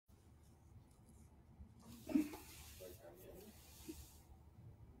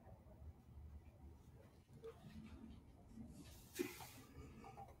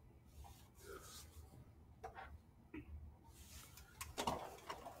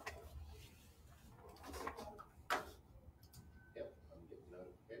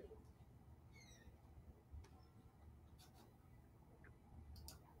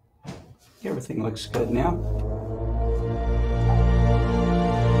Everything looks good now.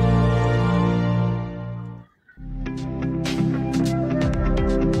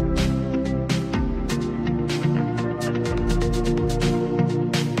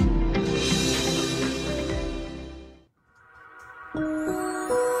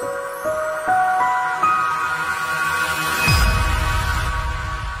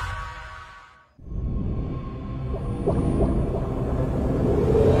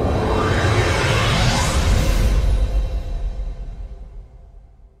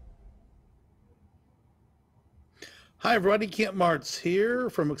 Hi, everybody. Kent Marts here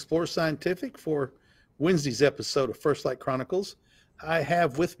from Explore Scientific for Wednesday's episode of FirstLight Chronicles. I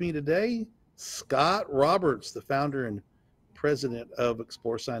have with me today Scott Roberts, the founder and president of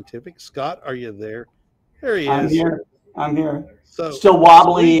Explore Scientific. Scott, are you there? There he I'm is. here. I'm here. So still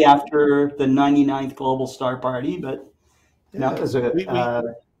wobbly after the 99th Global Star Party, but yeah, that was a.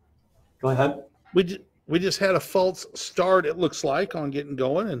 Go ahead. We just had a false start, it looks like, on getting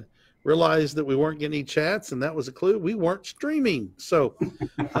going, and realized that we weren't getting any chats, and that was a clue. We weren't streaming. So,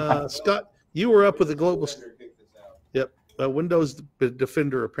 Scott, you were up with the global. Yep, Windows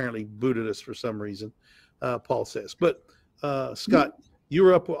Defender apparently booted us for some reason. Paul says, but Scott, you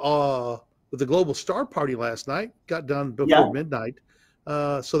were up with the Global Star Party last night. Got done before midnight.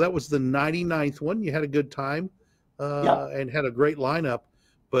 So that was the 99th one. You had a good time and had a great lineup.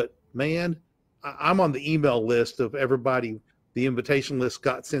 But man, I'm on the email list of everybody. The invitation list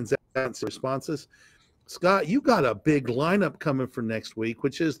Scott sends out responses. Scott, you got a big lineup coming for next week,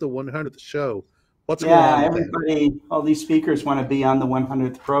 which is the 100th show. What's going on? Everybody, all these speakers want to be on the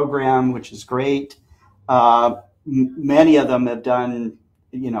 100th program, which is great. Many of them have done,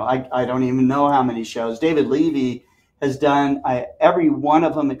 I don't even know how many shows. David Levy has done every one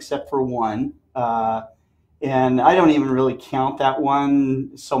of them except for one. And I don't even really count that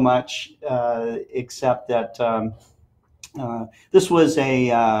one so much, except that this was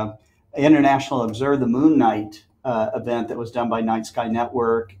a International Observe the Moon Night event that was done by Night Sky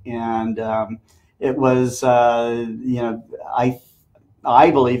Network, and it was I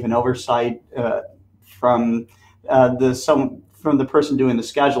believe an oversight from the person doing the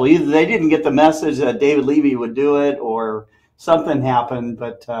schedule. Either they didn't get the message that David Levy would do it, or something happened,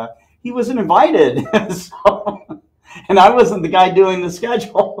 but he wasn't invited. And I wasn't the guy doing the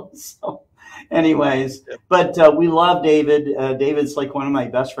schedule. So anyways, but we love David. David's like one of my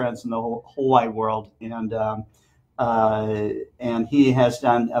best friends in the whole wide world, and he has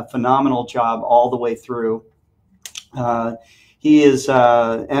done a phenomenal job all the way through. He is,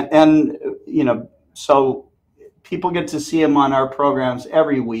 so people get to see him on our programs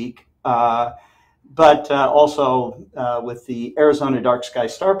every week, but also with the Arizona Dark Sky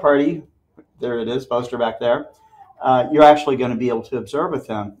Star Party. There it is, poster back there. You're actually going to be able to observe with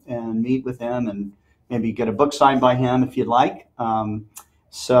him and meet with him and maybe get a book signed by him if you'd like. The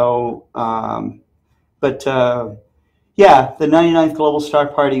 99th Global Star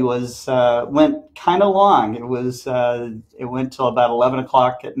Party went kind of long. It went till about 11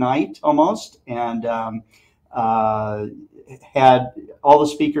 o'clock at night almost, and had all the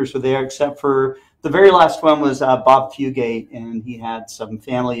speakers were there except for the very last one was Bob Fugate, and he had some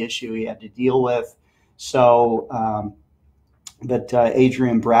family issue he had to deal with. So,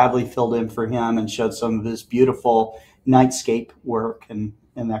 Adrian Bradley filled in for him and showed some of his beautiful nightscape work and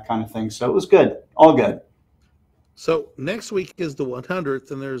that kind of thing. So it was good, all good. So next week is the 100th,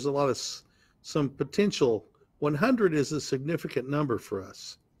 and there's a lot of some potential. 100 is a significant number for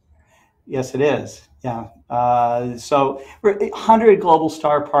us. Yes, it is. Yeah. So 100 global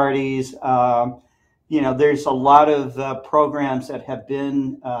star parties. There's a lot of programs that have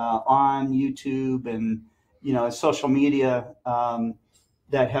been on YouTube and, social media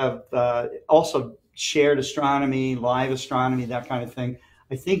that have also shared astronomy, live astronomy, that kind of thing.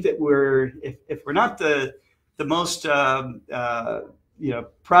 I think that if we're not the most,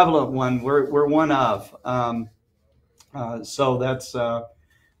 prevalent one, we're one of. So that's, to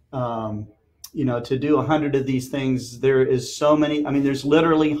do 100 of these things, there is so many. I mean, there's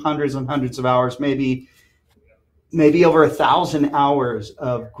literally hundreds and hundreds of hours, maybe over 1,000 hours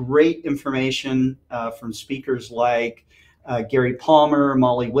of great information from speakers like Gary Palmer,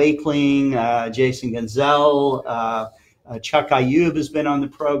 Molly Wakeling, Jason Genzel, Chuck Ayub has been on the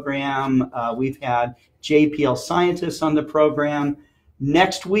program. We've had JPL scientists on the program.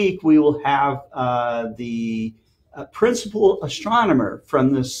 Next week, we will have the principal astronomer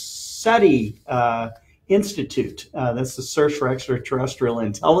from the SETI Institute. That's the Search for Extraterrestrial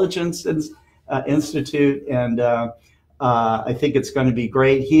Intelligence Institute. And I think it's going to be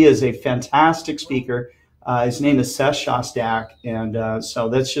great. He is a fantastic speaker. His name is Seth Shostak, and so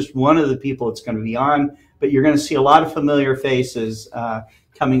that's just one of the people that's going to be on. But you're going to see a lot of familiar faces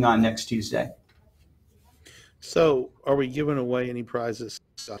coming on next Tuesday. So, are we giving away any prizes?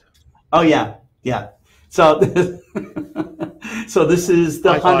 Oh yeah, yeah. So, so this is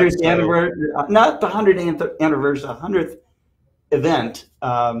the 100th anniversary, not the 100th anniversary, the 100th event.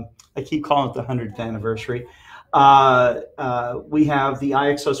 I keep calling it the 100th anniversary. We have the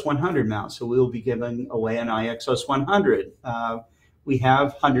IXOS 100 mount, so we'll be giving away an IXOS 100. We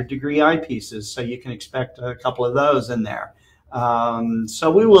have 100-degree eyepieces, so you can expect a couple of those in there.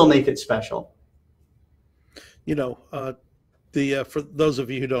 So we will make it special. You know, for those of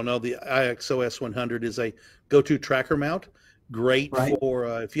you who don't know, the IXOS 100 is a go-to tracker mount. Great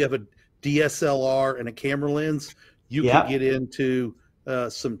for if you have a DSLR and a camera lens, you can get into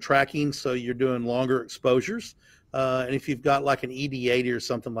some tracking, so you're doing longer exposures. And if you've got like an ED80 or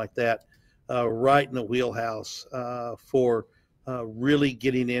something like that, right in the wheelhouse for really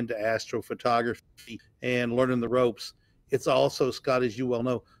getting into astrophotography and learning the ropes. It's also, Scott, as you well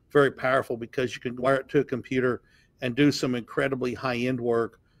know, very powerful because you can wire it to a computer and do some incredibly high-end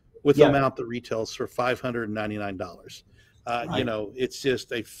work with a mount that retails for $599. You know, it's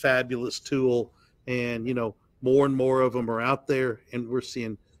just a fabulous tool, and you know, more and more of them are out there, and we're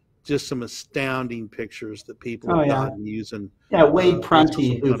seeing just some astounding pictures that people have gotten using. Yeah, Wade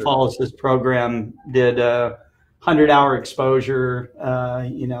Prunty, who follows this program, did a 100-hour exposure.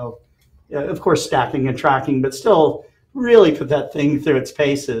 You know, of course, stacking and tracking, but still really put that thing through its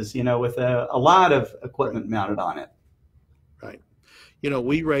paces. You know, with a lot of equipment mounted on it. Right. You know,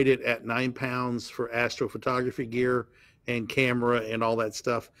 we rate it at 9 pounds for astrophotography gear and camera and all that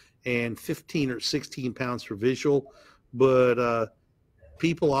stuff, and 15 or 16 pounds for visual. But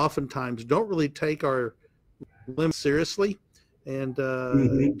people oftentimes don't really take our limits seriously. And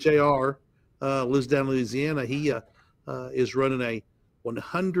JR lives down in Louisiana. He is running a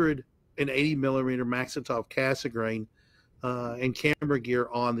 180 millimeter Maxitov Cassegrain and camera gear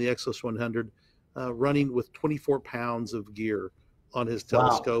on the Exos 100, running with 24 pounds of gear on his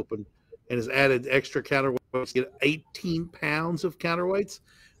telescope, and has added extra counterweights to get 18 pounds of counterweights.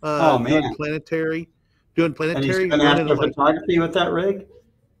 Oh man! Doing planetary. And he's doing astrophotography with that rig.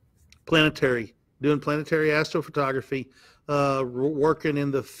 Doing planetary astrophotography, working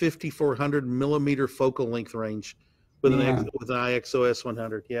in the 5400 millimeter focal length range with an IXOS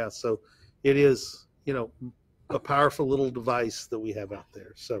 100. Yeah, so it is, you know, a powerful little device that we have out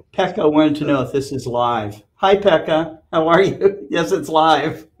there. So Pekka wanted to know if this is live. Hi, Pekka. How are you? Yes, it's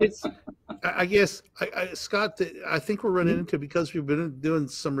live. It's, I guess, Scott, I think we're running into, because we've been doing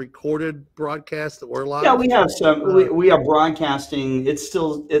some recorded broadcasts that were live. Yeah, we have some. We are broadcasting. It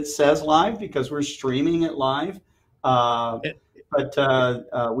says live because we're streaming it live. But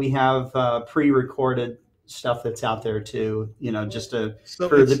we have pre-recorded stuff that's out there too, you know, just for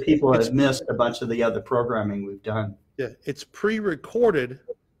the people that have missed a bunch of the other programming we've done. Yeah, it's pre-recorded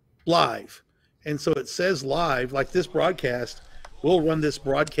live. And so it says live, like this broadcast. We'll run this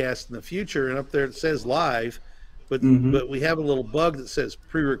broadcast in the future, and up there it says live, but we have a little bug that says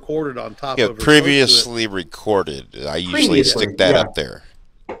pre-recorded on top of it. Previously recorded. I usually stick that up there.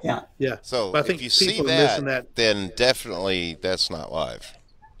 Yeah. Yeah. So I think if you see that, then definitely that's not live.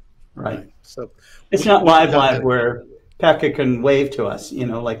 Right. So it's not live where Pekka can wave to us, you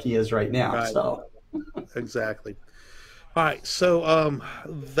know, like he is right now. Right. So exactly. All right. So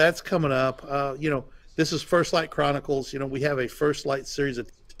that's coming up. You know, this is FirstLight Chronicles. You know, we have a FirstLight series of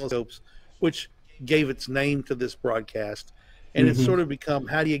telescopes, which gave its name to this broadcast. And it's sort of become,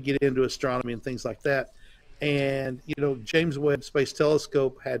 how do you get into astronomy and things like that? And, you know, James Webb Space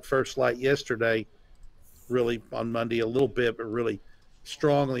Telescope had FirstLight yesterday, really on Monday a little bit, but really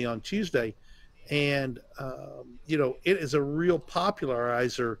strongly on Tuesday. And, you know, it is a real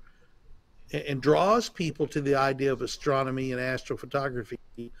popularizer and draws people to the idea of astronomy and astrophotography.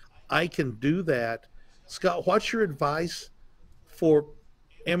 I can do that. Scott, what's your advice for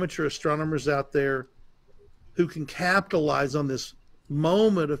amateur astronomers out there who can capitalize on this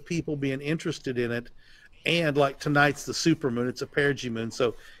moment of people being interested in it? And like tonight's the supermoon, it's a perigee moon,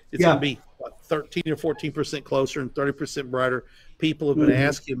 so it's going to be what, 13 or 14% closer and 30% brighter. People have been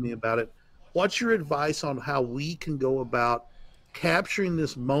asking me about it. What's your advice on how we can go about capturing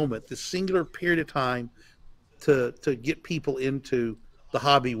this moment, this singular period of time, to get people into the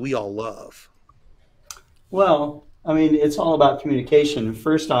hobby we all love? Well, I mean, it's all about communication.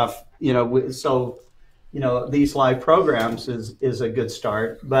 First off, you know, these live programs is a good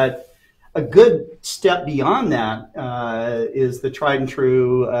start, but a good step beyond that is the tried and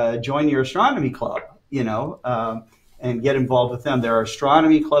true join your astronomy club, you know, and get involved with them. There are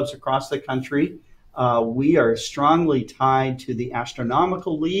astronomy clubs across the country. We are strongly tied to the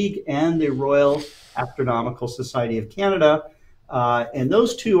Astronomical League and the Royal Astronomical Society of Canada. And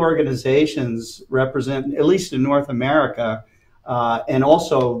those two organizations represent, at least in North America, and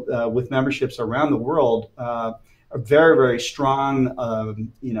also with memberships around the world, a very, very strong,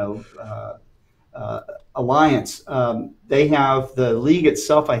 alliance. They have the league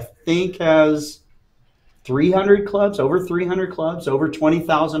itself, I think, has 300 clubs, over 300 clubs, over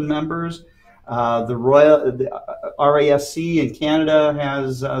 20,000 members. The RASC in Canada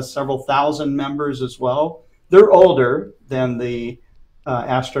has several thousand members as well. They're older than the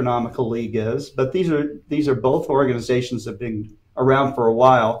Astronomical League is, but these are both organizations that have been around for a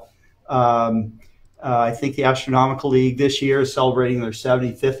while. I think the Astronomical League this year is celebrating their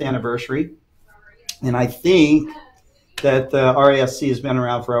 75th anniversary, and I think that the RASC has been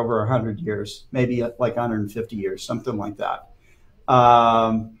around for over 100 years, maybe like 150 years, something like that.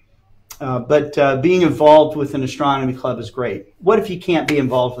 But being involved with an astronomy club is great. What if you can't be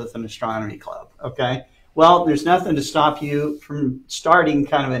involved with an astronomy club? Okay. Well, there's nothing to stop you from starting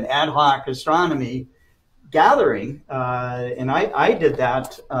kind of an ad hoc astronomy gathering. And I did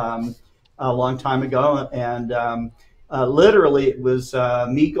that a long time ago. And literally, it was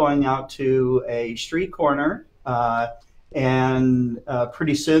me going out to a street corner. And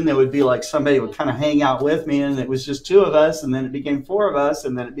pretty soon there would be like somebody would kind of hang out with me, and it was just two of us, and then it became four of us,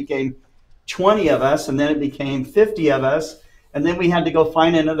 and then it became 20 of us, and then it became 50 of us, and then we had to go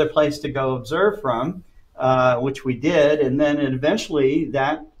find another place to go observe from, which we did, and then eventually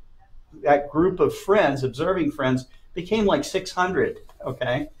that group of friends, observing friends, became like 600.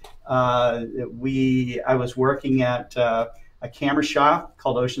 Okay, I was working at a camera shop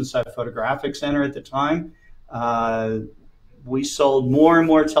called Oceanside Photographic Center at the time. We sold more and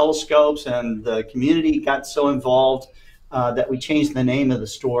more telescopes, and the community got so involved that we changed the name of the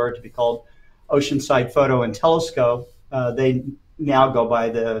store to be called Oceanside Photo and Telescope. They now go by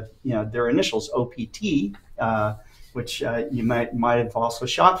their initials, OPT, which you might have also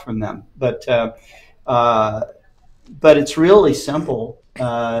shot from them. But it's really simple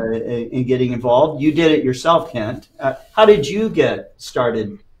in getting involved. You did it yourself, Kent. How did you get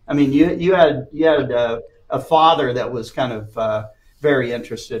started? I mean, you had a father that was kind of very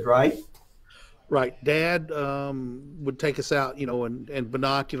interested, right? Right. Dad would take us out, and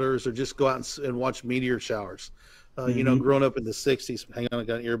binoculars, or just go out and watch meteor showers. Growing up in the 60s, hang on, I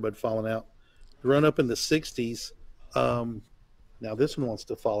got an earbud falling out. Growing up in the 60s, now this one wants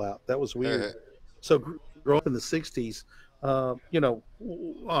to fall out. That was weird. So growing up in the 60s, on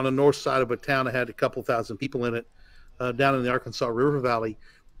the north side of a town that had a couple thousand people in it, down in the Arkansas River Valley,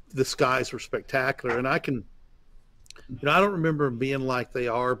 the skies were spectacular. And I don't remember them being like they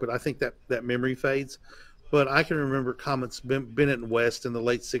are, but I think that memory fades. But I can remember comets, Bennett and West in the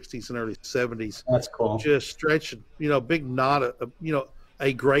late 60s and early 70s. That's cool. Just stretching, big knot,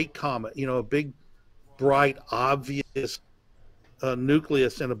 a great comet, a big, bright, obvious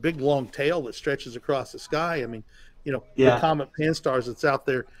nucleus and a big long tail that stretches across the sky. I mean, the comet Pan-STARRS that's out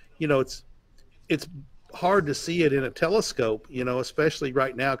there, it's hard to see it in a telescope, especially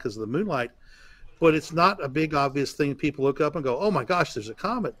right now because of the moonlight. But it's not a big obvious thing. People look up and go, "Oh my gosh, there's a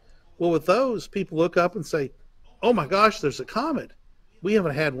comet." Well, with those, people look up and say, "Oh my gosh, there's a comet." We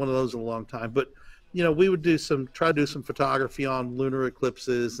haven't had one of those in a long time. But we would try to do some photography on lunar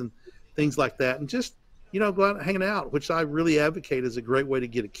eclipses and things like that, and just go out and hang out, which I really advocate as a great way to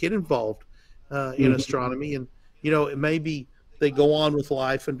get a kid involved in astronomy. And maybe they go on with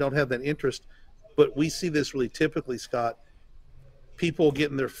life and don't have that interest. But we see this really typically, Scott. People get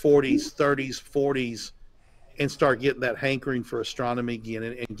in their 40s, 30s, 40s, and start getting that hankering for astronomy again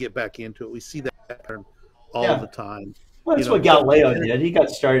and get back into it. We see that pattern all the time. Well, that's what Galileo did. He got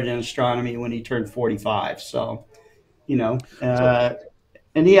started in astronomy when he turned 45. So,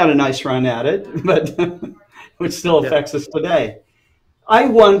 and he had a nice run at it, but which still affects us today. I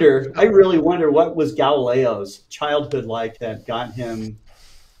really wonder what was Galileo's childhood like that got him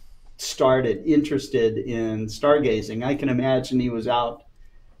started, interested in stargazing. I can imagine he was out,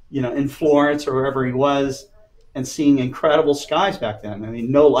 in Florence or wherever he was, and seeing incredible skies back then. I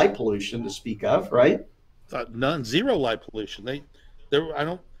mean, no light pollution to speak of, right? None, zero light pollution.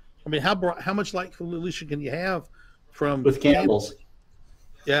 How much light pollution can you have from with candles?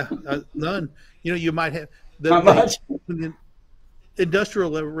 Yeah, none. You might have not much. When the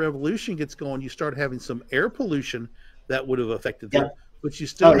Industrial Revolution gets going, you start having some air pollution that would have affected them. But you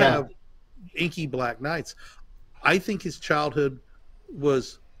still have inky black nights. I think his childhood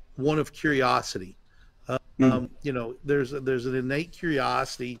was one of curiosity. There's an innate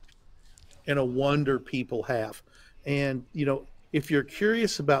curiosity and a wonder people have. And, if you're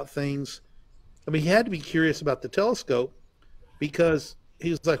curious about things, I mean, he had to be curious about the telescope because he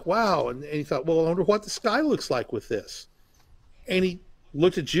was like, wow. And he thought, well, I wonder what the sky looks like with this. And he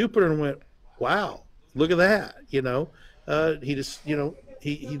looked at Jupiter and went, wow, look at that. He just,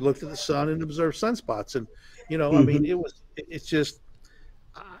 he looked at the sun and observed sunspots. And, I mean, Hmm. it's just,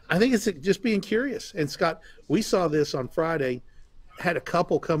 I think it's just being curious. And Scott, we saw this on Friday, had a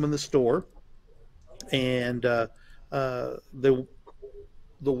couple come in the store, and the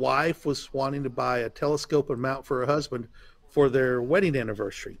wife was wanting to buy a telescope and mount for her husband for their wedding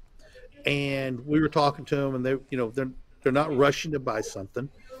anniversary. And we were talking to them, and they're not rushing to buy something,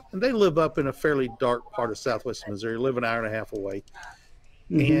 and they live up in a fairly dark part of Southwest Missouri, live an hour and a half away.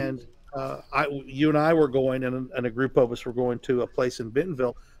 Hmm. And you and I were going, and a group of us were going to a place in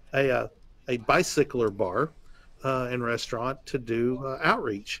Bentonville, a bicycler bar and restaurant to do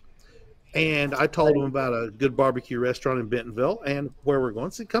outreach. And I told them about a good barbecue restaurant in Bentonville and where we're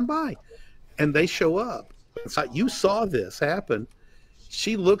going. So come by, and they show up. So you saw this happen.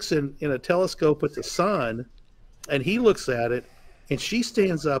 She looks in a telescope at the sun, and he looks at it, and she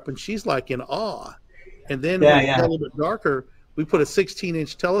stands up and she's like in awe. And then when Yeah, it got yeah. a little bit darker, we put a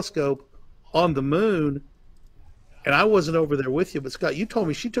 16-inch telescope on the moon. And I wasn't over there with you, but Scott, you told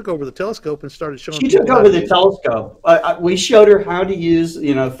me she took over the telescope and started showing She took people how over to the use it. telescope. We showed her how to use,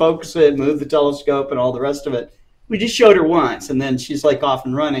 focus it, move the telescope, and all the rest of it. We just showed her once, and then she's like off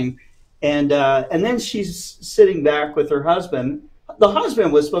and running. And then she's sitting back with her husband. The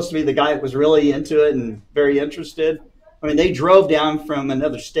husband was supposed to be the guy that was really into it and very interested. I mean, they drove down from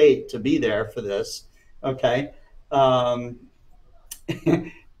another state to be there for this. Okay. Um,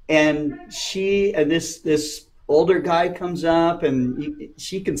 and this older guy comes up, and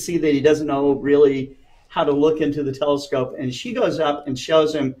she can see that he doesn't know really how to look into the telescope, and she goes up and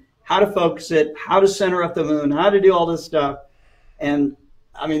shows him how to focus it, how to center up the moon, how to do all this stuff. And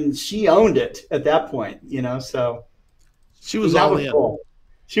I mean, she owned it at that point, so She was that all was in. cool.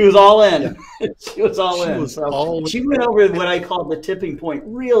 She was all Yeah, in. She was all she in. was So all she went over in. what I call the tipping point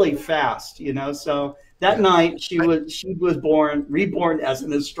really fast, so that Yeah. night I, she was reborn as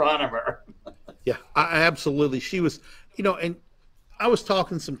an astronomer. yeah, I absolutely. She was, and I was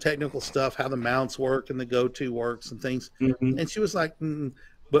talking some technical stuff, how the mounts work and the go-to works and things. Hmm. And she was like, mm.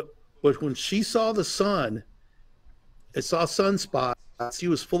 but when she saw the sun, it saw sunspots, she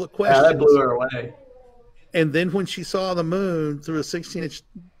was full of Yeah, that blew questions. her away. And then when she saw the moon through a 16-inch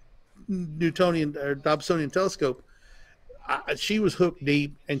Newtonian or Dobsonian telescope, she was hooked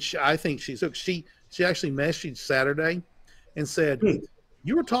deep, and I think she's hooked. She actually messaged Saturday and said, Hmm.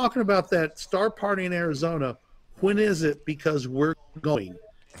 "You were talking about that star party in Arizona. When is it? Because we're going."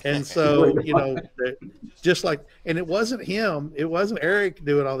 And so, just like, and it wasn't him, it wasn't Eric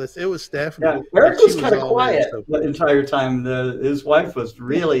doing all this, it was Stephanie, Yeah, and Eric she was was kind of all in. quiet So, the entire time. His wife was yeah,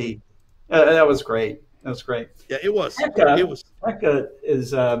 really. That was great. That was great. yeah, it was, it Becca, was. Becca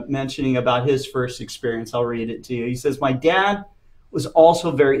is mentioning about his first experience. I'll read it to you. He says, "My dad was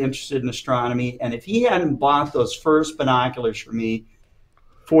also very interested in astronomy, and if he hadn't bought those first binoculars for me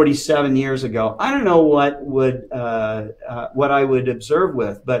 47 years ago, I don't know what I would observe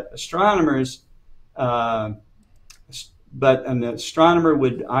with. Uh, but an astronomer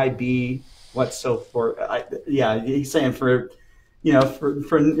would I be what so for? Yeah, he's saying for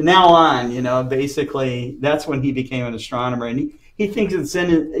now on, basically that's when he became an astronomer, and he thinks it's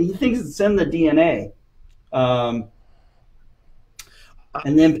in the DNA. Um, Uh,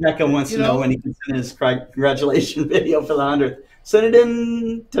 and then Pekka wants you to know know, when he can send his congratulations video for the 100th. Send it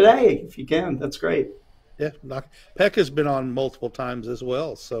in today if you can. That's great. yeah, Pekka's been on multiple times as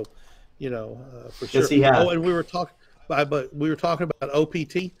well, so for Yes, sure. he has. Oh, and we were talking about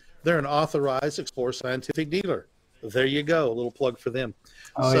OPT. They're an authorized Explore Scientific dealer. There you go, a little plug for them.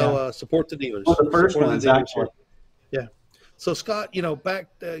 Oh So yeah, support the one dealers. of the first Support the ones dealers actually. here. Yeah. So Scott, back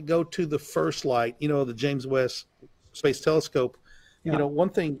go to the FirstLight. The James West Space Telescope. Yeah. One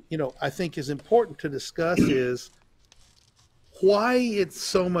thing I think is important to discuss is why it's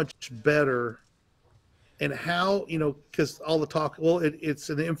so much better, and how because all the talk. Well, it's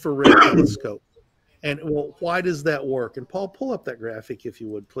an infrared telescope, and well, why does that work? And Paul, pull up that graphic if you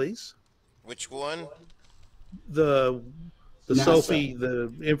would, please. Which one? The NASA. Sophie,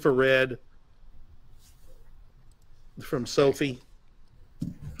 the infrared from Okay. Sophie.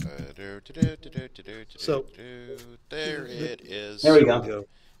 So There it There is. we there we go. go.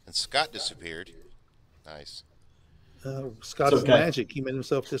 And Scott disappeared. Nice. It's Scott is okay. magic. He made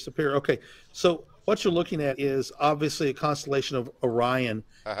himself disappear. Okay, so what you're looking at is obviously a constellation of Orion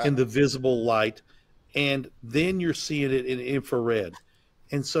Uh-huh. in the visible light, and then you're seeing it in infrared.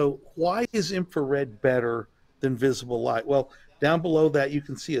 And so, why is infrared better than visible light? Well, down below that, you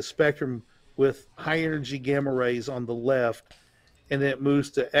can see a spectrum with high energy gamma rays on the left, and then it moves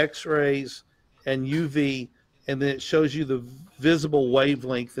to X-rays and UV, and then it shows you the visible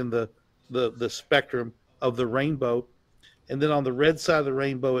wavelength in the spectrum of the rainbow. And then on the red side of the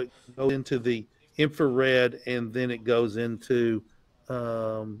rainbow, it goes into the infrared, and then it goes into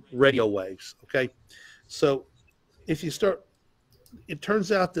radio waves. Okay, so if you start, it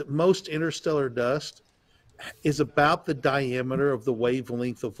turns out that most interstellar dust is about the diameter of the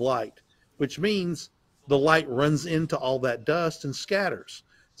wavelength of light, which means the light runs into all that dust and scatters.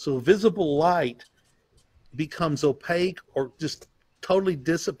 So visible light becomes opaque or just totally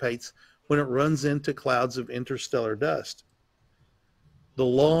dissipates when it runs into clouds of interstellar dust. The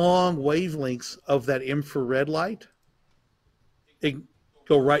long wavelengths of that infrared light, it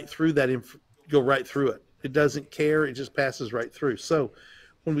go right through that, go right through it. It doesn't care, it just passes right through. So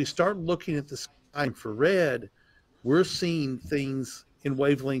when we start looking at the sky infrared, we're seeing things in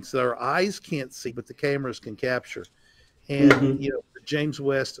wavelengths that our eyes can't see, but the cameras can capture. And you know, the James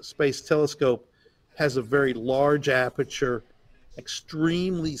West Space Telescope has a very large aperture,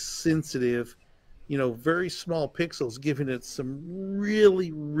 extremely sensitive, you know, very small pixels, giving it some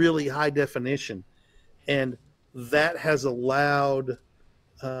really, really high definition. And that has allowed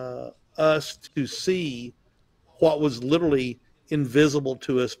us to see what was literally invisible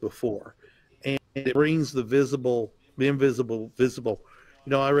to us before. And it brings the visible, the invisible, visible.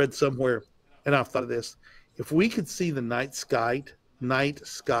 You know, I read somewhere, and I've thought of this, if we could see the night sky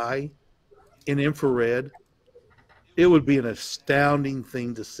in infrared, it would be an astounding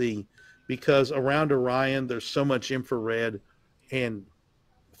thing to see, because around Orion there's so much infrared and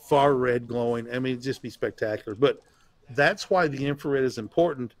far red glowing. I mean, it'd just be spectacular. But that's why the infrared is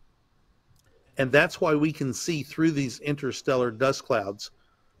important, and that's why we can see through these interstellar dust clouds,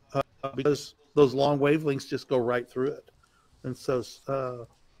 because those long wavelengths just go right through it. And so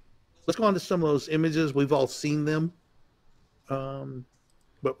let's go on to some of those images. We've all seen them.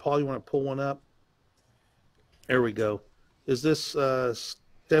 But Paul, you want to pull one up? There we go. Is this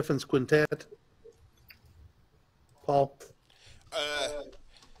Stephan's quintet? Paul?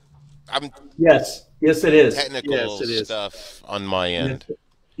 I'm Yes, yes, it is. technical Yes, it is. stuff on my end.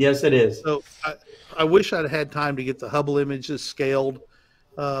 Yes, it is. So I wish I'd had time to get the Hubble images scaled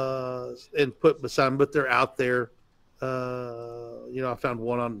and put beside them, but they're out there. You know, I found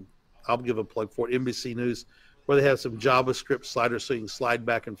one on, I'll give a plug for it, NBC News, where they have some JavaScript sliders so you can slide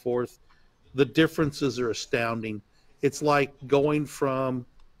back and forth. The differences are astounding. It's like going from,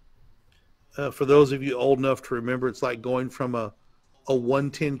 for those of you old enough to remember, it's like going from a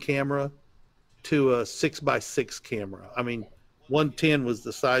 110 camera to a 6x6 camera. I mean, 110 was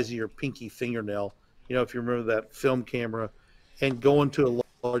the size of your pinky fingernail, you know, if you remember that film camera, and going to a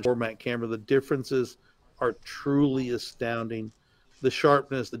large format camera, the differences are truly astounding. The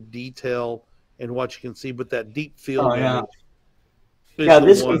sharpness, the detail, and what you can see, but that deep field image. Yeah,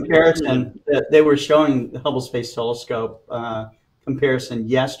 this comparison that they were showing, the Hubble Space Telescope comparison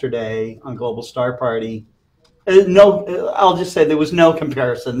yesterday on Global Star Party. No, I'll just say there was no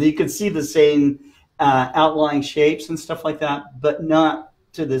comparison. You could see the same outlying shapes and stuff like that, but not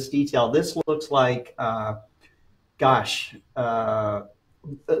to this detail. This looks like, gosh,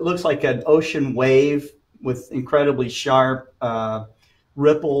 it looks like an ocean wave with incredibly sharp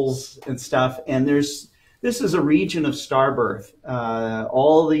ripples and stuff. And this is a region of starbirth.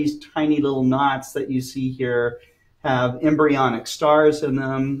 All these tiny little knots that you see here have embryonic stars in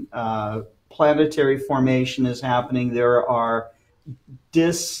them. Planetary formation is happening. There are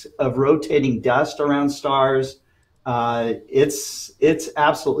disks of rotating dust around stars. It's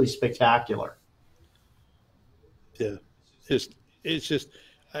absolutely spectacular. Yeah, it's just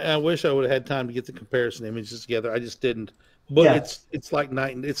I wish I would have had time to get the comparison images together. I just didn't. But yeah, it's like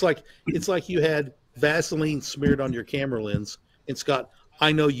night and it's like you had Vaseline smeared on your camera lens. And Scott,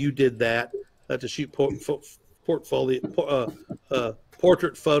 I know you did that to shoot portrait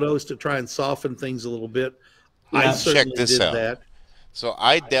photos to try and soften things a little bit. Yeah. I certainly Check this did out. that. So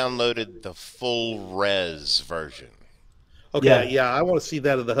I downloaded the full res version. Okay, yeah, I want to see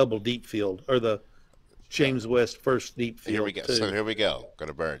that of the Hubble Deep Field or the James West First Deep Field. Here we go. Too. So here we go. Go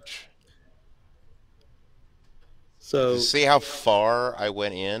to merge. So see how far I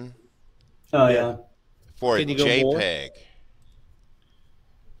went in? Oh yeah. For a JPEG.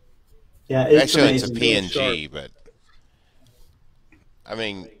 Yeah, it's actually amazing. it's a PNG, but I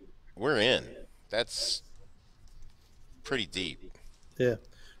mean, we're in. That's pretty deep. Yeah.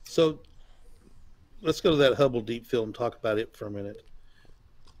 So let's go to that Hubble Deep Field and talk about it for a minute.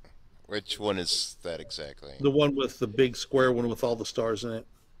 Which one is that exactly? The one with the big square one with all the stars in it,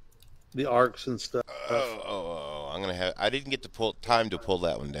 the arcs and stuff. Oh, I'm gonna have. I didn't get to pull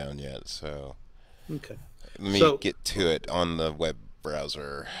that one down yet, so Okay. let me So get to it on the web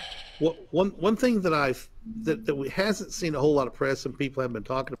browser. one thing that we hasn't seen a whole lot of press and people have been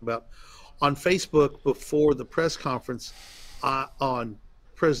talking about on Facebook before the press conference, on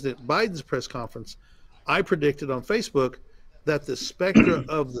President Biden's press conference, I predicted on Facebook that the spectra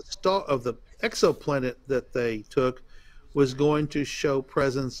of the exoplanet that they took was going to show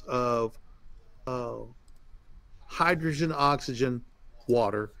presence of uh, hydrogen, oxygen,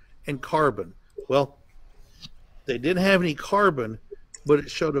 water, and carbon. Well, they didn't have any carbon, but it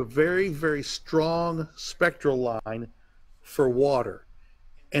showed a very, very strong spectral line for water.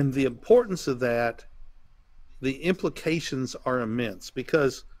 And the importance of that, the implications are immense,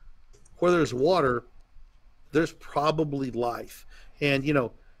 because where there's water, there's probably life. And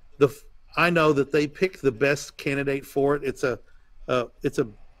I know that they picked the best candidate for it. It's a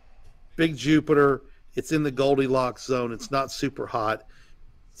big Jupiter. It's in the Goldilocks zone. It's not super hot.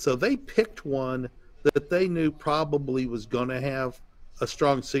 So they picked one that they knew probably was going to have a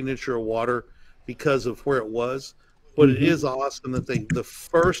strong signature of water because of where it was. But it is awesome that the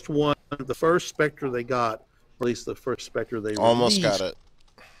first spectra they got, or at least the first spectra they Almost released, got it.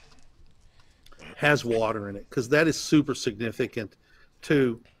 has water in it, because that is super significant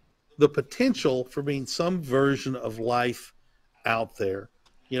to the potential for being some version of life out there.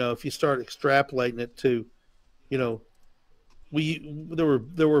 If you start extrapolating it to, there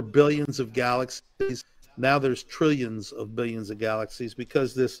were billions of galaxies. Now there's trillions of billions of galaxies,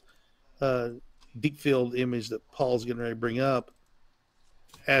 because this deep field image that Paul's getting ready to bring up,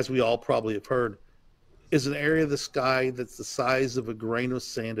 as we all probably have heard, is an area of the sky that's the size of a grain of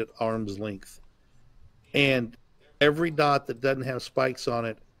sand at arm's length. And every dot that doesn't have spikes on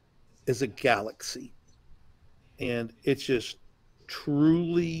it is a galaxy. And it's just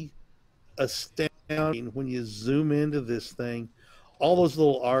truly astounding when you zoom into this thing. All those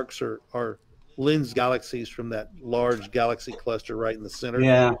little arcs are lens galaxies from that large galaxy cluster right in the center.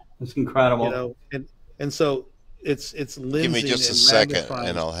 Yeah, it's incredible. And so it's lensing. Give me just a second,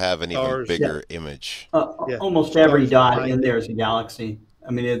 and I'll have an even bigger image. Almost every dot in there is a galaxy.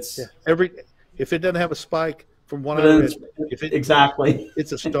 I mean, it's if it doesn't have a spike, from what I read, exactly,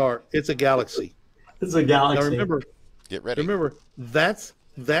 it's a star. It's a galaxy. It's a galaxy. Now remember, get ready. Remember, that's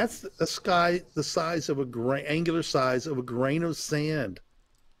a sky the size of angular size of a grain of sand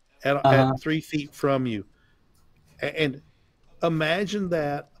at 3 feet from you, and imagine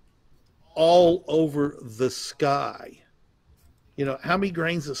that all over the sky. How many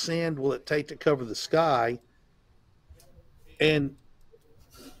grains of sand will it take to cover the sky? And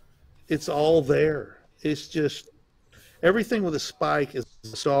it's all there. It's just everything with a spike is a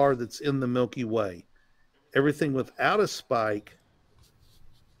star that's in the Milky Way. Everything without a spike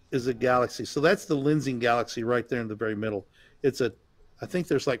is a galaxy. So that's the lensing galaxy right there in the very middle. I think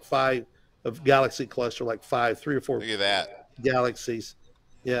there's like 5 of galaxy cluster, like 3 or 4. Look at that. Galaxies.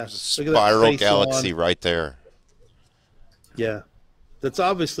 Yeah. There's a spiral galaxy right there. Yeah. That's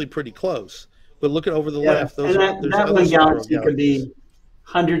obviously pretty close. But look at over the left. That one galaxy could be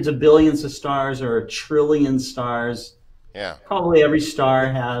hundreds of billions of stars or a trillion stars. Yeah. Probably every star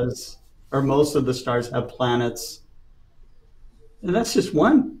has, or most of the stars have planets. And that's just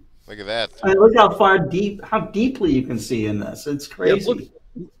one. Look at that. I mean, look how deeply you can see in this. It's crazy.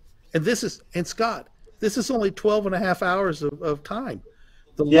 And Scott, this is only 12 and a half hours of time.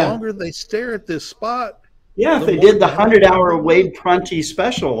 The longer they stare at this spot. Yeah, if they did the 100-hour Wade Prunty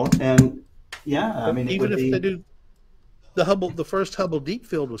special, and I mean, even if they do the first Hubble Deep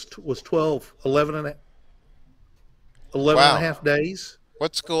Field was 11 and a half days.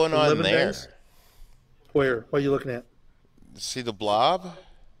 What's going on there? Days. Where? What are you looking at? See the blob?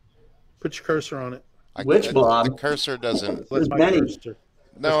 Put your cursor on it. Which blob? The cursor doesn't. There's many. Cursor.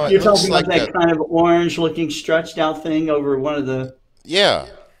 No, you're talking about that kind of orange-looking stretched-out thing over one of the. Yeah.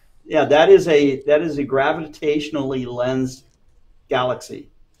 Yeah, that is a gravitationally lensed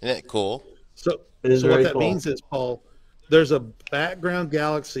galaxy. Isn't that cool? So what that means is, Paul, there's a background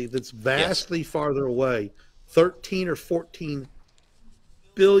galaxy that's vastly farther away, 13 or 14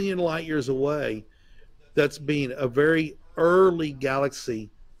 billion light years away, that's being a very early galaxy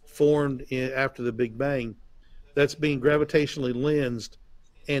formed after the Big Bang, that's being gravitationally lensed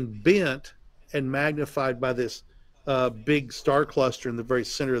and bent and magnified by this big star cluster in the very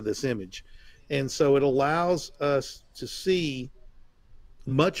center of this image. And so it allows us to see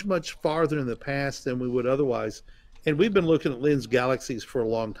much, much farther in the past than we would otherwise. And we've been looking at lens galaxies for a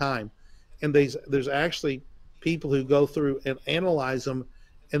long time. And there's actually people who go through and analyze them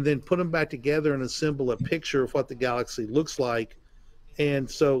and then put them back together and assemble a picture of what the galaxy looks like. And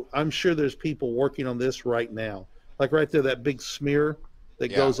so I'm sure there's people working on this right now. like right there, that big smear that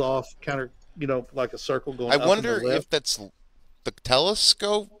goes off counter, like a circle going I up wonder and to the left. if that's the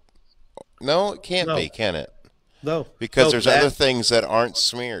telescope. No, it can't No. be, can it? No. Because No, there's other things that aren't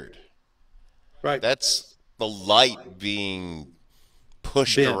smeared. Right. That's the light being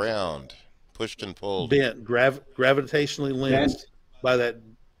pushed Bent. around, pushed and pulled. Bent, gravitationally lensed by that.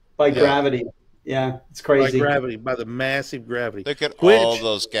 By gravity. Yeah, it's crazy. By gravity, by the massive gravity. Look at all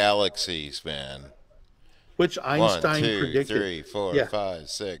those galaxies, man. Which Einstein 1, 2, predicted. 3, 4, 5,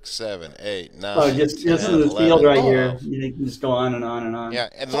 6. 7, 8, 9. Oh, just 10, in the 11, field right 12. here. You can just go on and on and on. Yeah,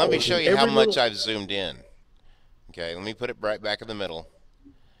 and let me show you how much I've zoomed in. Okay, let me put it right back in the middle.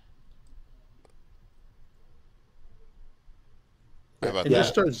 Just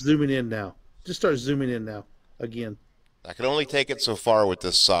start zooming in now. Just start zooming in now. Again. I can only take it so far with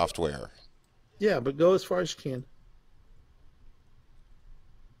this software. Yeah, but go as far as you can.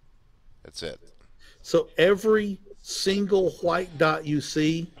 That's it. So every single white dot you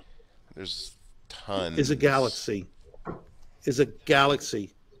see, there's tons, is a galaxy.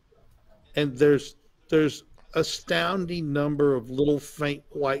 And there's astounding number of little faint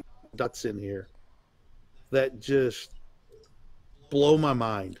white dots in here that just blow my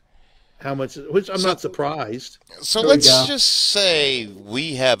mind. How much? Which I'm not surprised. So let's just say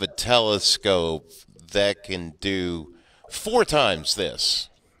we have a telescope that can do 4 times this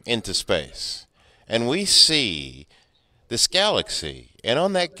into space, and we see this galaxy, and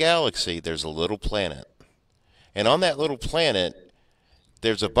on that galaxy there's a little planet, and on that little planet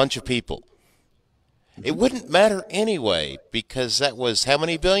there's a bunch of people. It wouldn't matter anyway, because that was how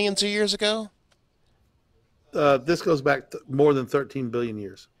many billions of years ago? This goes back to more than 13 billion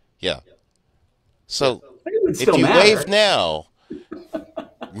years. Yeah. So if you matter. wave now,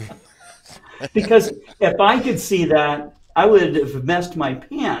 because if I could see that, I would have messed my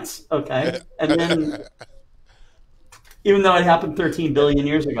pants. Okay, and then even though it happened 13 billion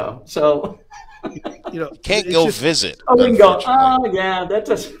years ago, so can't go visit. I wouldn't go. Oh yeah, that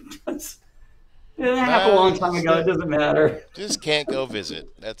just it happened a long time ago. It doesn't matter. Just can't go visit.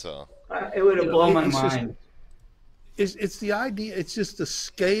 That's all. It would have blown my mind. It's the idea. It's just the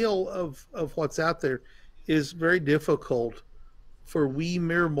scale of what's out there is very difficult for we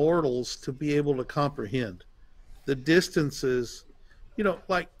mere mortals to be able to comprehend. The distances,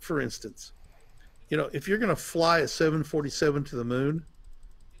 like for instance, if you're going to fly a 747 to the moon,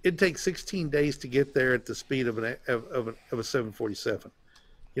 it takes 16 days to get there at the speed of a 747.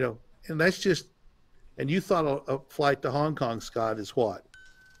 And that's just, and you thought a flight to Hong Kong, Scott, is what?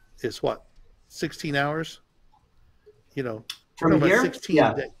 16 hours? From here? 16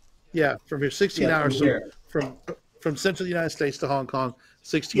 days. Yeah, from here, 16 hours from central United States to Hong Kong,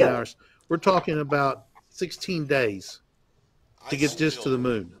 16 hours. We're talking about 16 days to get just to the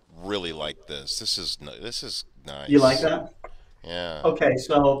moon. Really like this. This is nice. You like that? Yeah. Okay,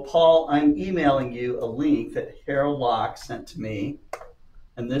 so Paul, I'm emailing you a link that Harold Locke sent to me,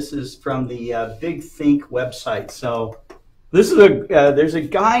 and this is from the Big Think website. So this is there's a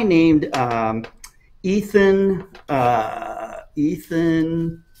guy named Ethan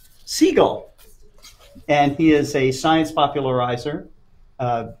Siegel, and he is a science popularizer,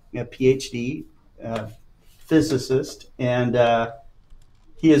 a PhD physicist, and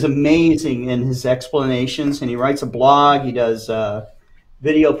he is amazing in his explanations, and he writes a blog. He does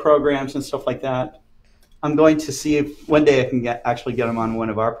video programs and stuff like that. I'm going to see if one day I can actually get him on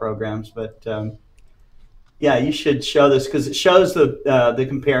one of our programs, but yeah, you should show this because it shows the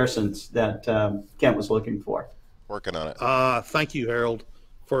comparisons that Kent was looking for. Working on it. Thank you, Harold,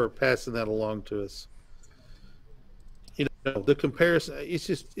 for passing that along to us. The comparison,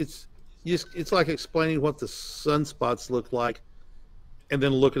 it's like explaining what the sunspots look like and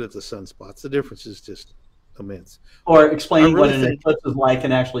then looking at the sunspots. The difference is just immense. Or explaining what an eclipse is like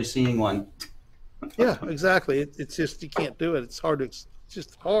and actually seeing one. Yeah, exactly. It's just, you can't do it. It's hard it's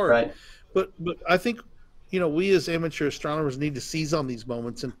just hard. Right. But I think, we as amateur astronomers need to seize on these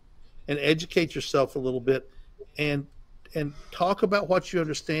moments and educate yourself a little bit and talk about what you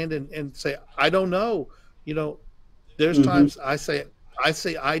understand and say, I don't know. There's times I say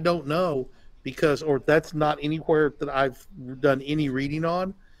I don't know because, or that's not anywhere that I've done any reading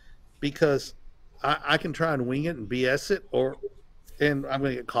on, because I can try and wing it and BS it, and I'm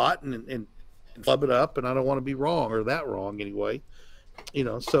going to get caught and flub it up, and I don't want to be wrong or that wrong anyway.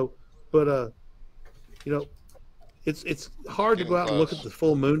 It's hard to go out and look at the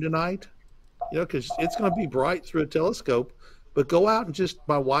full moon tonight, because it's going to be bright through a telescope. But go out and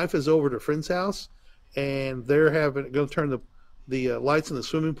my wife is over at a friend's house, and they're going to turn the lights in the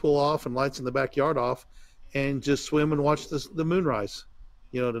swimming pool off and lights in the backyard off, and just swim and watch the moonrise,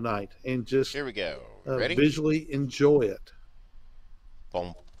 tonight, and just here we go. Ready? visually enjoy it.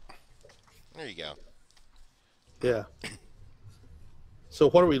 Boom. There you go. Yeah. So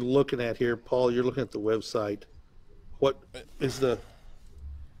what are we looking at here, Paul? You're looking at the website. What is the?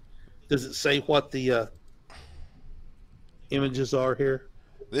 Does it say what the images are here?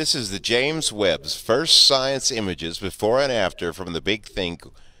 This is the James Webb's first science images before and after from the Big Think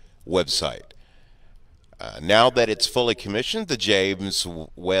website. Now that it's fully commissioned, the James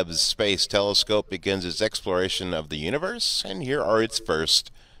Webb Space Telescope begins its exploration of the universe, and here are its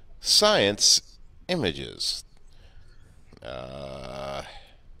first science images.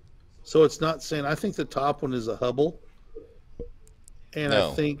 So it's not saying. I think the top one is a Hubble, and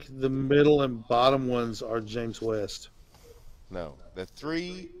No. I think the middle and bottom ones are James West. No, the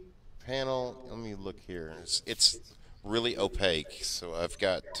 3-panel. Let me look here. It's really opaque, so I've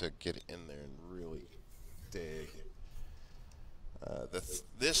got to get in there and really dig.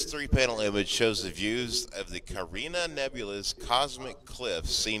 This 3-panel image shows the views of the Carina Nebula's cosmic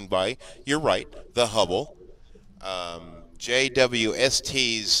cliffs seen by, you're right, the Hubble,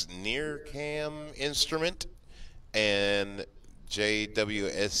 JWST's NIRCam instrument, and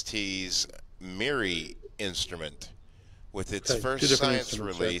JWST's MIRI instrument. With its first science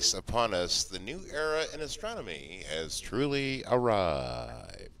release upon us, the new era in astronomy has truly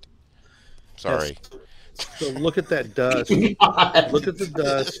arrived. Sorry. Yes. So look at that dust. Look at the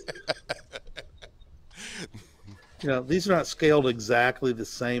dust. You know, these are not scaled exactly the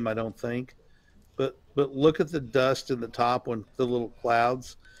same, I don't think. But look at the dust in the top one, the little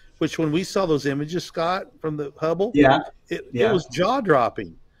clouds, which when we saw those images, Scott, from the Hubble, it was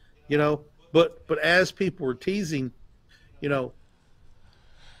jaw-dropping, you know. But as people were teasing, you know,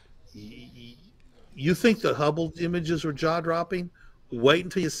 you think the Hubble images were jaw-dropping? Wait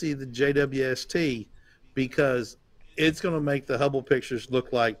until you see the JWST, because it's going to make the Hubble pictures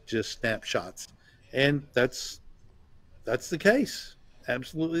look like just snapshots. And that's the case.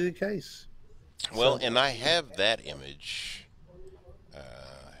 Absolutely the case. Well, and I have that image.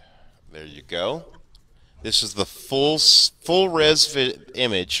 There you go. This is the full res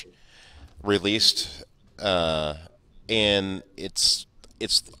image released, and it's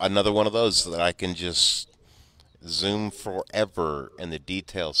another one of those that I can just zoom forever, and the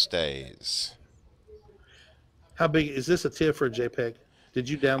detail stays. How big is this? A TIFF or a JPEG? Did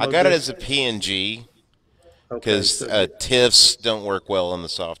you download? I got it as a PNG because TIFFs don't work well on the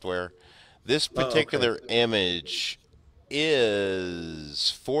software. This particular image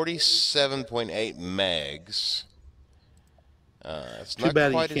is 47.8 megs. It's Too not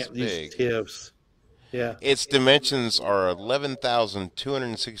bad quite you can't as big. use TIFFs. Yeah. Its dimensions are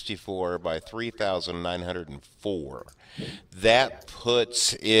 11,264 by 3,904. That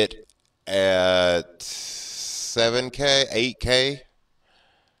puts it at 7K, 8K.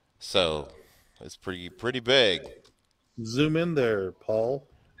 So it's pretty big. Zoom in there, Paul.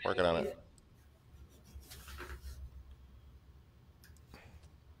 Working on it.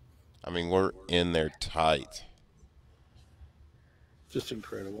 I mean, we're in there tight. Just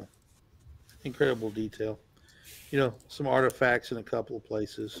incredible. Incredible detail. You know, some artifacts in a couple of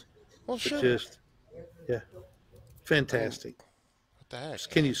places. Well, sure. Just, yeah, fantastic. What the heck?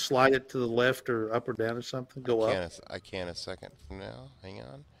 Can you slide it to the left or up or down or something? Go up. I can a second from now. Hang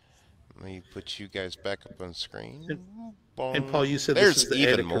on. Let me put you guys back up on screen. And Paul, you said There's this is the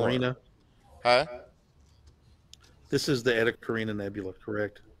even Eta more. Carina. Huh? This is the Eta Carina Nebula,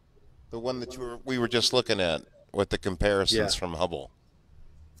 correct? The one that we were just looking at with the comparisons from Hubble.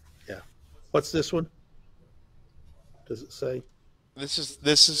 Yeah. What's this one? Does it say? This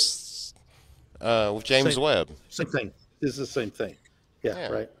is with James Webb. Same thing. This is the same thing. Yeah.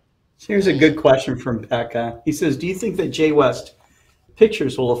 Right. Here's a good question from Pekka. He says, do you think that JWST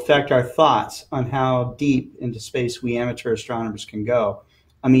pictures will affect our thoughts on how deep into space we amateur astronomers can go?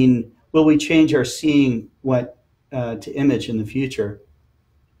 I mean, will we change our seeing what to image in the future?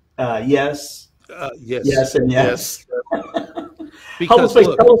 Yes. Yes. Yes and yes. Hubble Space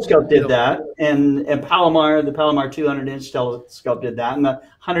Telescope did that, and Palomar, the Palomar 200-inch telescope did that, and the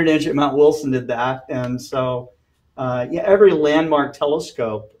 100-inch at Mount Wilson did that, and so every landmark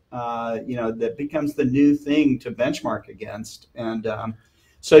telescope, that becomes the new thing to benchmark against, and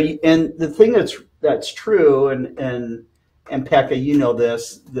and the thing that's true, and Pekka, you know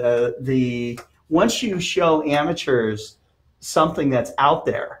this, the once you show amateurs something that's out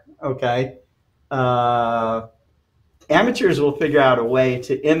there, okay. Amateurs will figure out a way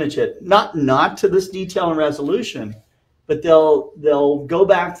to image it, not to this detail and resolution, but they'll go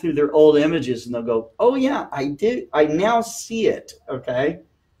back through their old images and they'll go, oh yeah, I now see it, okay?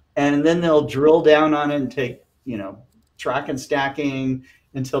 And then they'll drill down on it and take, track and stacking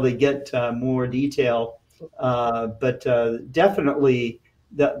until they get more detail. But definitely,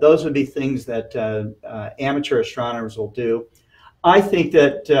 those would be things that amateur astronomers will do. I think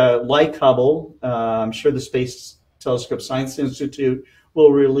that, like Hubble, I'm sure the Space Telescope Science Institute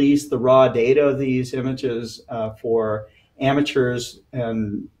will release the raw data of these images for amateurs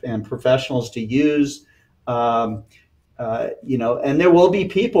and professionals to use. And there will be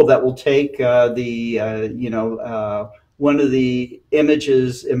people that will take one of the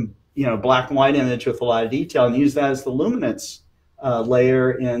images in black and white image with a lot of detail and use that as the luminance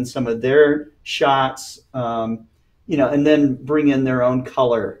layer in some of their shots, and then bring in their own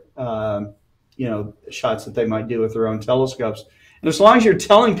color, shots that they might do with their own telescopes. And as long as you're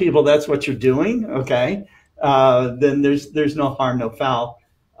telling people that's what you're doing, okay, then there's no harm, no foul.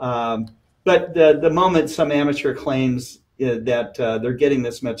 But the moment some amateur claims that they're getting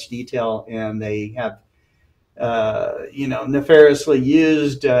this much detail and they have, nefariously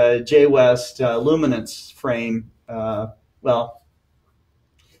used JWST luminance frame, we're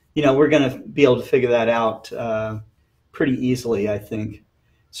going to be able to figure that out pretty easily, I think.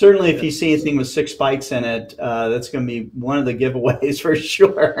 Certainly, if you see anything with 6 spikes in it, that's going to be one of the giveaways for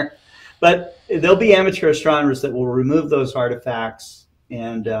sure. But there'll be amateur astronomers that will remove those artifacts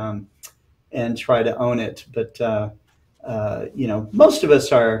and try to own it. But most of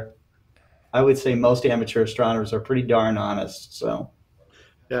us are. I would say most amateur astronomers are pretty darn honest. So,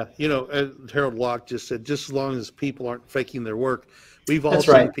 yeah, as Harold Locke just said, just as long as people aren't faking their work, we've all that's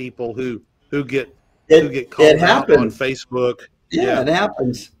seen right. people who get called out on Facebook. Yeah, it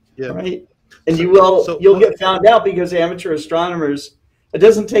happens. Yeah. Right. And you'll get found out because amateur astronomers, it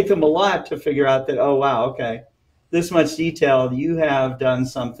doesn't take them a lot to figure out that, oh, wow, okay, this much detail, you have done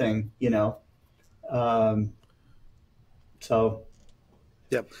something, so.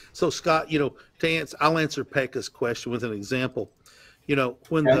 Yeah. So Scott, I'll answer Pekka's question with an example.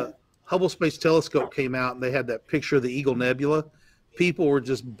 When the Hubble Space Telescope came out and they had that picture of the Eagle Nebula, people were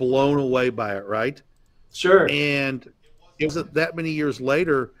just blown away by it, right? Sure. And it wasn't that many years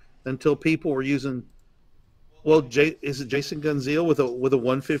later until people were using, is it Jason Gunzeal with a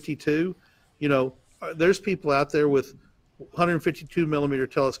 152? There's people out there with 152 millimeter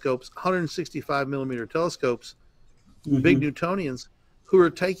telescopes, 165 millimeter telescopes, big Newtonians, who are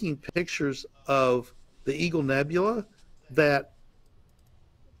taking pictures of the Eagle Nebula that,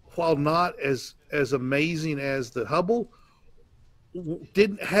 while not as amazing as the Hubble,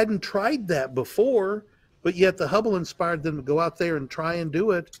 hadn't tried that before, but yet the Hubble inspired them to go out there and try and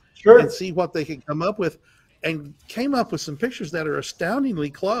do it. Sure. And see what they could come up with, and came up with some pictures that are astoundingly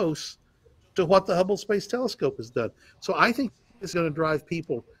close to what the Hubble Space Telescope has done. So I think it's going to drive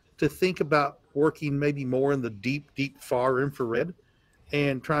people to think about working maybe more in the deep, far infrared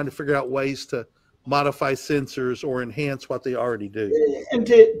and trying to figure out ways to modify sensors or enhance what they already do. And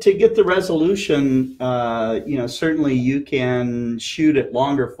to get the resolution, certainly you can shoot at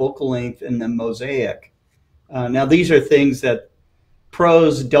longer focal length in the mosaic. Now, these are things that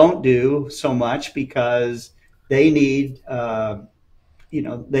pros don't do so much because they need,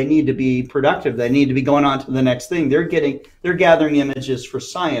 they need to be productive. They need to be going on to the next thing. They're gathering images for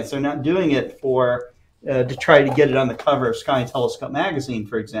science. They're not doing it to try to get it on the cover of Sky and Telescope magazine,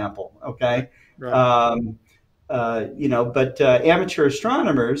 for example. Okay. Right. But amateur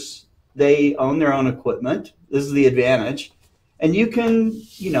astronomers, they own their own equipment. This is the advantage. And you can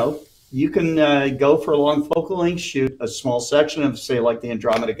go for a long focal length, shoot a small section of, say, like the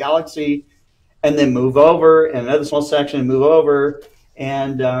Andromeda Galaxy, and then move over, and another small section and move over.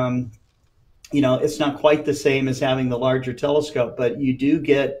 And, it's not quite the same as having the larger telescope, but you do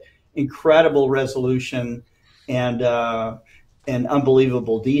get incredible resolution and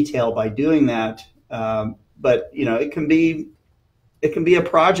unbelievable detail by doing that. But it can be a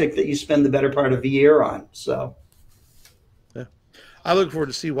project that you spend the better part of a year on. So, yeah, I look forward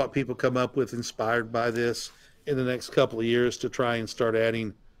to see what people come up with inspired by this in the next couple of years to try and start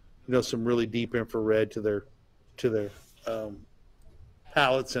adding, some really deep infrared to their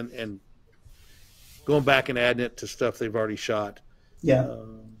palettes and going back and adding it to stuff they've already shot. Yeah.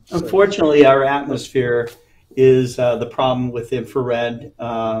 Unfortunately, our atmosphere is the problem with infrared.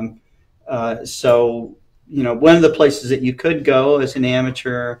 So, one of the places that you could go as an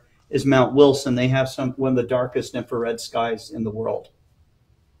amateur is Mount Wilson. They have one of the darkest infrared skies in the world.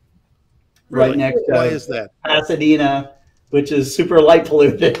 Really? Right next to Why is that? Pasadena, which is super light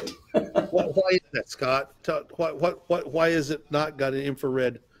polluted. Why is that, Scott? Why is it not got an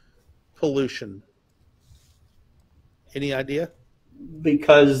infrared pollution? Any idea?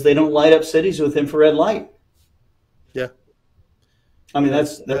 Because they don't light up cities with infrared light. Yeah. I mean,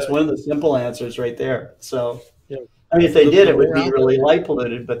 that's one of the simple answers right there. So, yeah. I mean, if they did, it would they're be out really there. light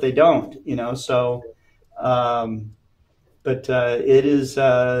polluted, but they don't, so, um, but it is,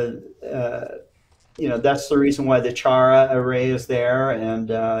 that's the reason why the Chara array is there, and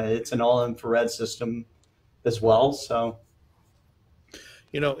it's an all-infrared system as well. So,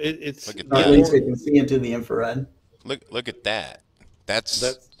 It's Look at or at the that. least more they can see into the infrared. Look at that. That's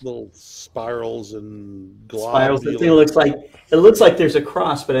that's little spirals and Spirals. The thing globular. looks like there's a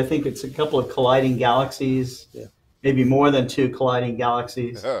cross, but I think it's a couple of colliding galaxies, Yeah. maybe more than two colliding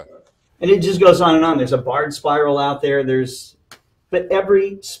galaxies, huh. and it just goes on and on. There's a barred spiral out there. But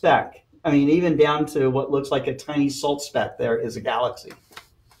every speck, I mean, even down to what looks like a tiny salt speck, there is a galaxy.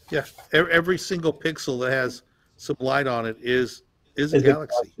 Yeah, every single pixel that has some light on it is a Is a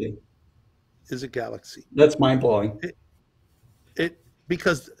galaxy. galaxy. Is a galaxy. That's mind blowing. It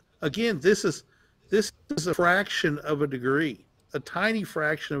because again, this is a fraction of a degree, a tiny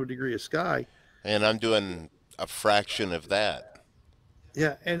fraction of a degree of sky. And I'm doing a fraction of that.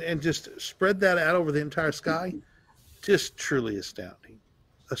 Yeah, and just spread that out over the entire sky, just truly astounding.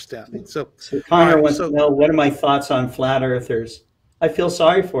 So, So all Connor right, wants so to know, what are my thoughts on flat earthers? I feel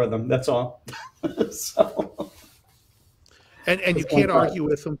sorry for them. That's all. So, and you that's one can't thought. argue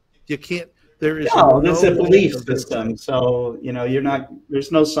with them. You can't. There is No, no it's a way belief of them system. saying- So,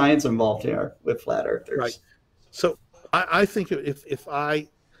 there's no science involved here with flat earthers. Right. So I think it'd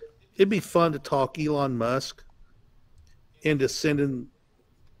be fun to talk Elon Musk into sending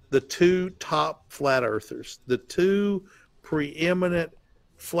the two top flat earthers, the two preeminent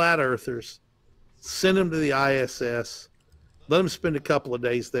flat earthers, send them to the ISS, let them spend a couple of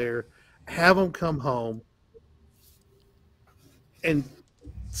days there, have them come home, and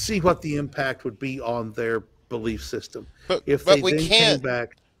see what the impact would be on their belief system. But If but they we then came can't.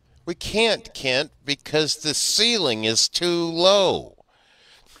 back, We can't, Kent, because the ceiling is too low.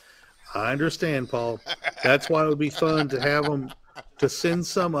 I understand, Paul. That's why it would be fun to have them to send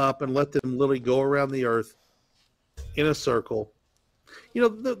some up and let them literally go around the Earth in a circle.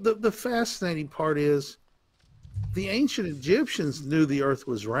 The fascinating part is the ancient Egyptians knew the Earth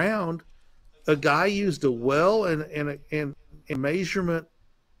was round. A guy used a well and a measurement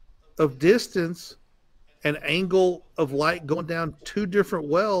of distance, an angle of light going down two different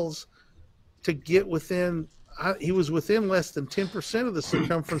wells to get within. He was within less than 10% of the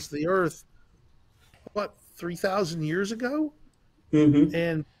circumference of the Earth. What, 3,000 years ago? Mm-hmm.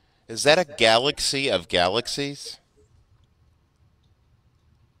 And Is that a galaxy of galaxies?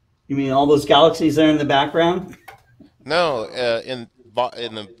 You mean all those galaxies there in the background? No, in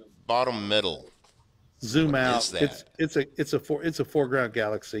the bottom middle. zoom What out. is that? It's a foreground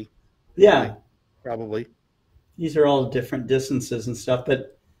galaxy, Yeah. probably. These are all different distances and stuff.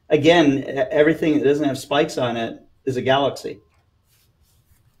 But again, everything that doesn't have spikes on it is a galaxy.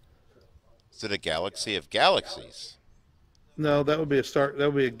 Is it a galaxy of galaxies? No, that would be a star.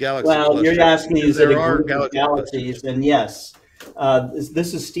 That would be a galaxy Well, cluster. you're asking me, is it a There are group of galaxy galaxies? And yes,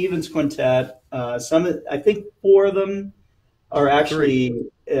 this is Stephen's quintet. I think four of them are actually.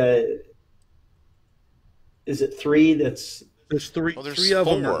 Is it three? There's three. Well, there's Three of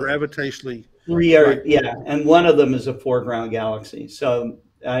them are four. gravitationally. Three are Right. yeah, and one of them is a foreground galaxy. So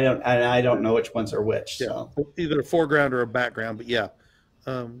I don't know which ones are which. Yeah, So either a foreground or a background. But yeah,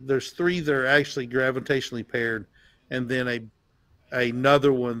 there's three that are actually gravitationally paired, and then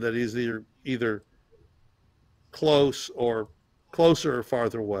another one that is either close or closer or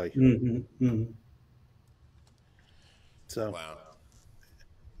farther away. mm-hmm. So, Wow.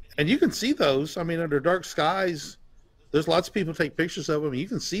 and you can see those. I mean, under dark skies, there's lots of people take pictures of them. You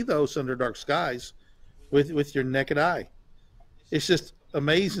can see those under dark skies with your naked eye. It's just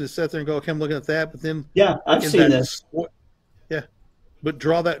amazing to sit there and go, okay, I'm looking at that, but then Yeah, I've in seen that this. yeah, but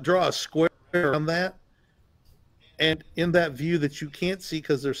draw a square on that, and in that view that you can't see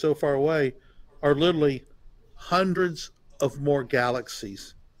because they're so far away, are literally hundreds of more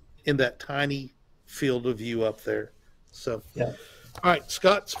galaxies in that tiny field of view up there. So, Yeah. all right,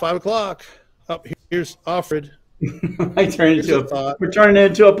 Scott, it's 5:00. Up here's Alfred. I turned Here's into a thought. we're turning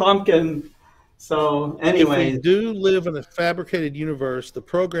into a pumpkin. So If anyway, we do live in a fabricated universe, the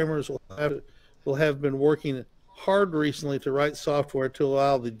programmers will have been working hard recently to write software to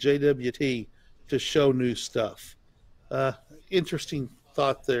allow the JWT to show new stuff. Interesting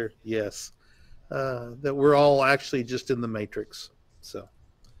thought there, yes. That we're all actually just in the matrix. So,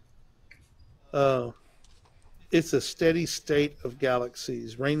 it's a steady state of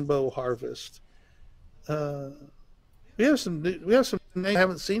galaxies. Rainbow harvest. We have some names I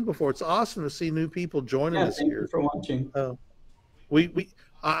haven't seen before. It's awesome to see new people joining yeah, us thank here. you for watching.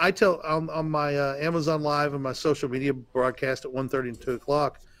 I tell on my Amazon Live and my social media broadcast at 1:30 and 2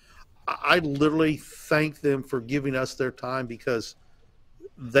 o'clock, I literally thank them for giving us their time, because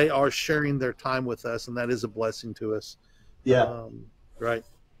they are sharing their time with us, and that is a blessing to us. Yeah. Right.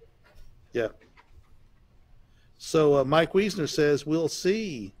 Yeah. So Mike Wiesner says, we'll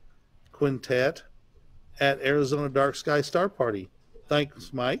see Quintet at Arizona Dark Sky Star Party.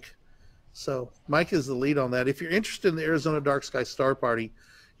 Thanks, Mike. So Mike is the lead on that. If you're interested in the Arizona Dark Sky Star Party,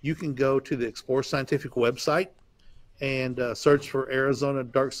 you can go to the Explore Scientific website and search for Arizona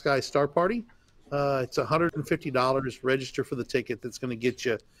Dark Sky Star Party. It's $150. Register for the ticket. That's going to get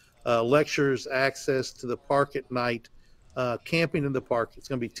you lectures, access to the park at night, camping in the park. It's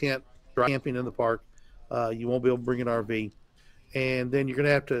going to be tent camping in the park. You won't be able to bring an RV. And then you're going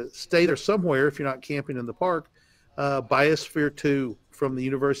to have to stay there somewhere if you're not camping in the park. Biosphere 2 from the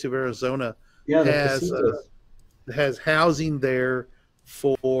University of Arizona Yeah, the has casitas. has housing there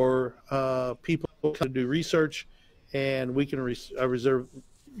for people to do research, and we can reserve.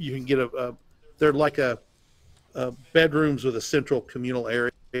 You can get they're like a bedrooms with a central communal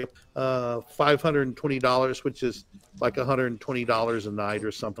area. $520, which is like $120 a night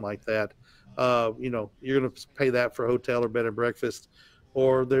or something like that. You're going to pay that for hotel or bed and breakfast,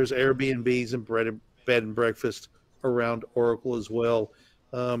 or there's Airbnbs and bed and breakfast around Oracle as well.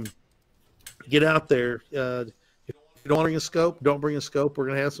 Get out there. If you don't bring a scope, don't bring a scope. We're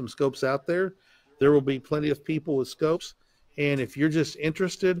going to have some scopes out there. There will be plenty of people with scopes. And if you're just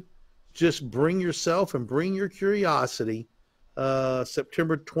interested, just bring yourself and bring your curiosity.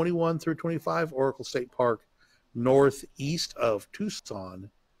 September 21 through 25, Oracle State Park, northeast of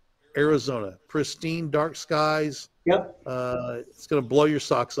Tucson, Arizona. Pristine, dark skies. Yep. It's going to blow your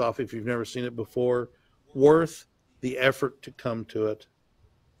socks off if you've never seen it before. Worth the effort to come to it.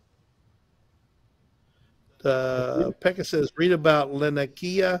 Pekka says, read about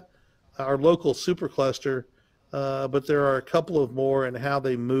Linakia, our local supercluster, but there are a couple of more and how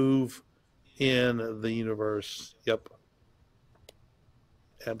they move in the universe. Yep.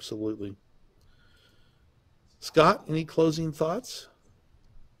 Absolutely. Scott, any closing thoughts?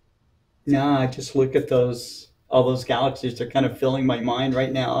 No, I just look at all those galaxies. They're kind of filling my mind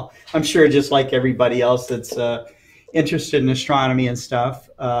right now. I'm sure just like everybody else that's interested in astronomy and stuff,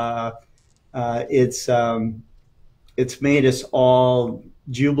 it's made us all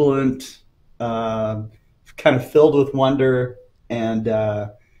jubilant, kind of filled with wonder, and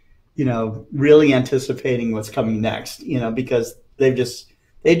really anticipating what's coming next. Because they just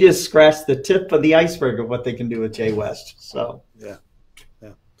scratched the tip of the iceberg of what they can do with JWST. So Yeah.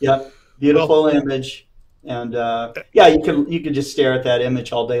 yeah, beautiful image, and yeah, you could just stare at that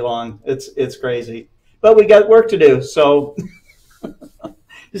image all day long. It's crazy, but we got work to do. So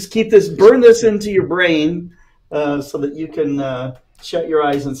just burn this into your brain, so that you can shut your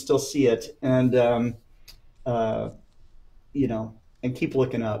eyes and still see it, and and keep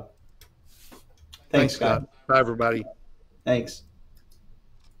looking up. Thanks, Scott. Scott. Bye, everybody. Thanks.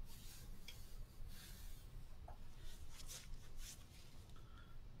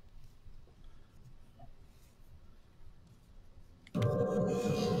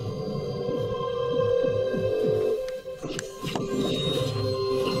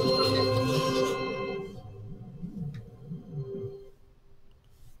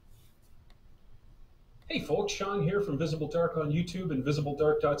 Hey folks, Sean here from Visible Dark on YouTube and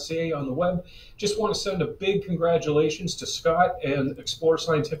visibledark.ca on the web. Just want to send a big congratulations to Scott and Explore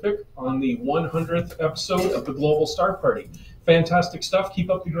Scientific on the 100th episode of the Global Star Party. Fantastic stuff. Keep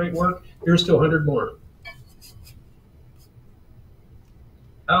up the great work. Here's to 100 more.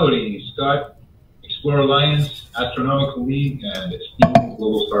 Howdy, Scott, Explore Alliance, Astronomical League, and esteemed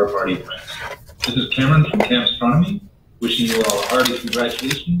Global Star Party friends. This is Cameron from Camp Astronomy, wishing you all a hearty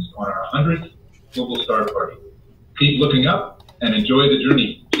congratulations on our 100th Global Star Party. Keep looking up and enjoy the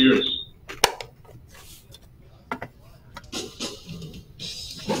journey. Cheers.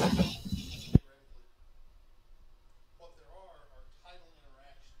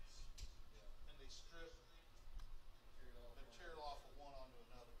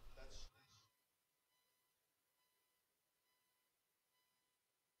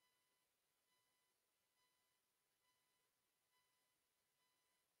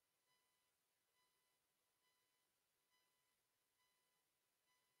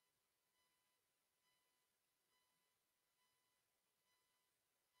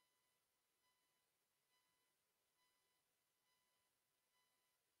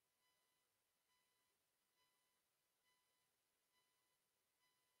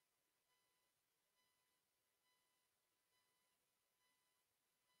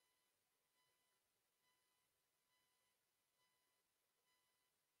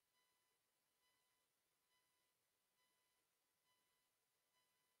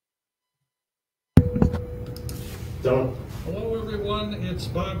 Stone. Hello, everyone. It's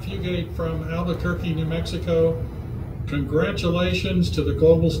Bob Fugate from Albuquerque, New Mexico. Congratulations to the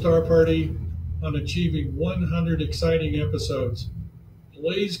Global Star Party on achieving 100 exciting episodes.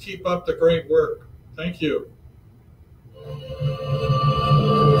 Please keep up the great work. Thank you.